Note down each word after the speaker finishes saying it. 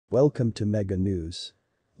Welcome to Mega News.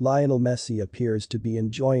 Lionel Messi appears to be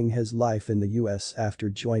enjoying his life in the US after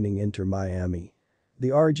joining Inter Miami.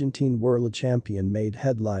 The Argentine world champion made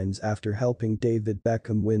headlines after helping David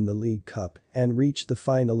Beckham win the League Cup and reach the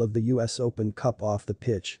final of the US Open Cup off the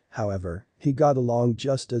pitch. However, he got along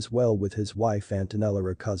just as well with his wife Antonella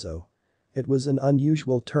Rocuzzo. It was an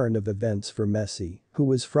unusual turn of events for Messi, who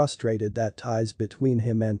was frustrated that ties between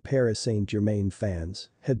him and Paris Saint-Germain fans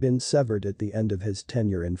had been severed at the end of his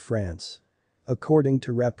tenure in France. According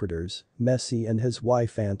to reporters, Messi and his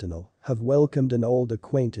wife Antonella have welcomed an old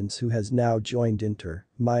acquaintance who has now joined Inter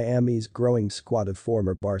Miami's growing squad of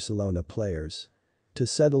former Barcelona players. To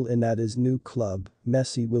settle in at his new club,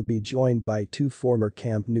 Messi will be joined by two former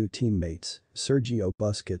Camp Nou teammates, Sergio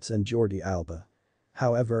Busquets and Jordi Alba.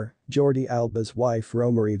 However, Jordi Alba's wife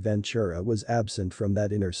Romery Ventura was absent from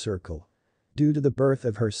that inner circle. Due to the birth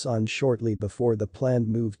of her son shortly before the planned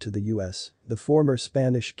move to the US, the former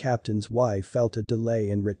Spanish captain's wife felt a delay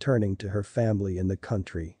in returning to her family in the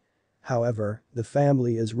country. However, the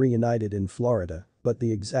family is reunited in Florida, but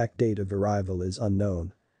the exact date of arrival is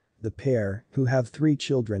unknown. The pair, who have 3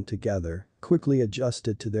 children together, quickly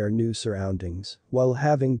adjusted to their new surroundings while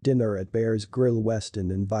having dinner at Bears Grill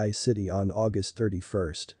Weston in Vice City on August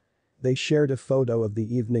 31st. They shared a photo of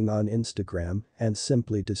the evening on Instagram and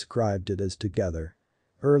simply described it as together.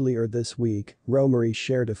 Earlier this week, Romery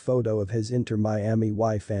shared a photo of his Inter Miami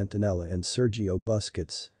wife Antonella and Sergio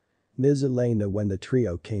Busquets. Ms. Elena when the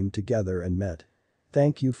trio came together and met.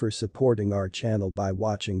 Thank you for supporting our channel by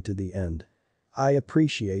watching to the end. I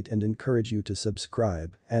appreciate and encourage you to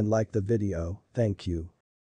subscribe and like the video, thank you.